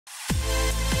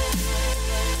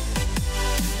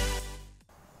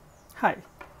Hi,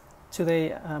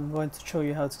 today I'm going to show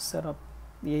you how to set up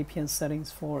the APN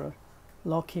settings for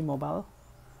Lucky Mobile.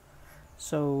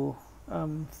 So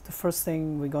the first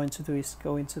thing we're going to do is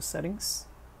go into settings.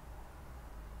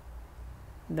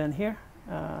 Then here,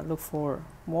 look for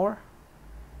more.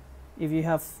 If you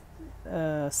have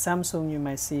Samsung, you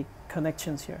might see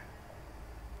connections here.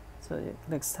 So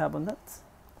let's tab on that.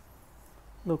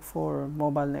 Look for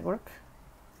mobile network.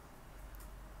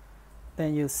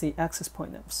 Then you'll see access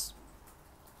point names.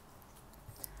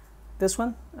 This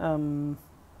one,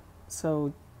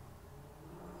 so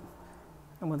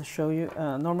I'm going to show you.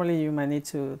 Normally you might need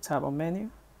to tap on menu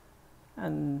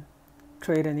and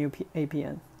create a new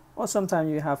APN, or sometimes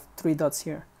you have three dots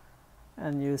here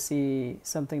and you see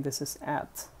something that says add.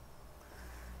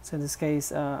 So in this case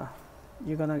you're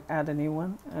gonna add a new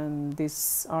one, and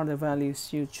these are the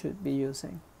values you should be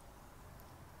using.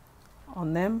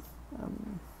 On name,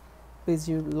 please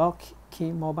use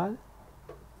Lucky Mobile.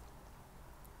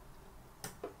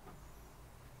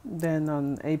 Then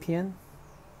on APN,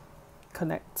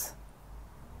 connect.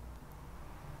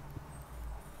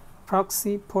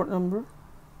 Proxy port number,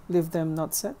 leave them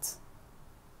not set.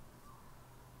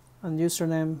 On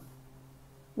username,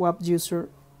 web user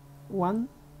 1.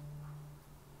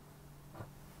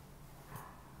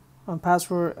 On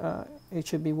password, it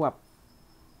should be web.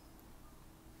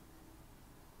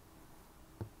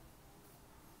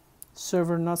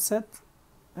 Server not set,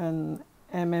 and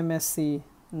MMSC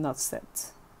not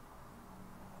set.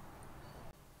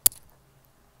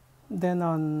 Then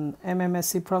on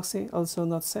MMSC proxy, also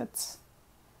not set.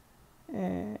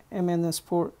 MS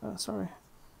port not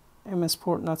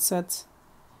set.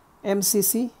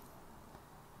 MCC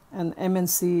and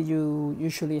Mnc, you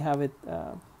usually have it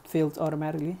filled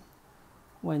automatically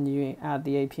when you add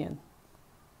the APN.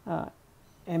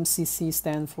 MCC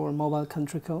stands for mobile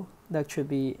country code. That should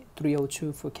be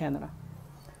 302 for Canada.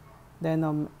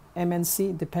 Then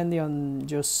Mnc, depending on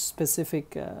your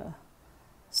specific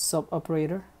sub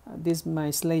operator, this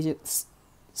might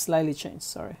slightly change.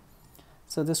 Sorry.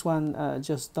 So this one,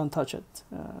 just don't touch it.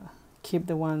 Keep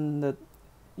the one that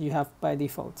you have by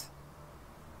default.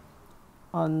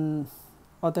 On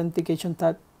authentication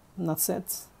type not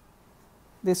set.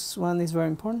 This one is very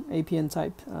important. APN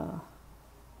type.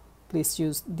 Please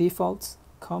use default,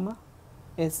 comma,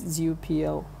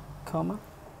 SUPL, comma,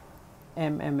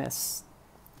 MMS.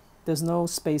 There's no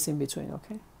space in between,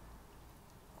 okay?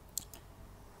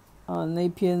 On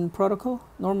Apn Protocol,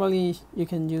 normally you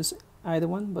can use either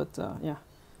one, but yeah,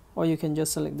 or you can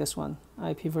just select this one,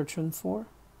 IP version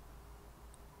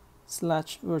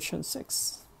 4/version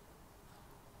 6.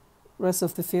 Rest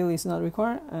of the field is not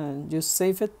required, and just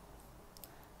save it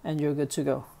and you're good to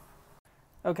go.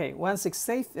 Okay, once it's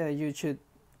saved, you should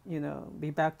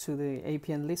be back to the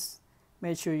APN list.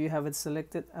 Make sure you have it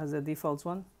selected as the default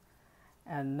one,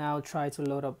 and now try to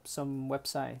load up some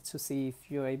website to see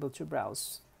if you're able to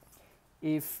browse.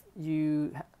 If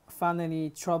you found any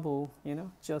trouble,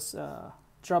 just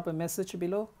drop a message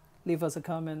below, leave us a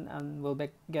comment, and we'll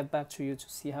get back to you to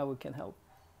see how we can help.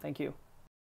 Thank you.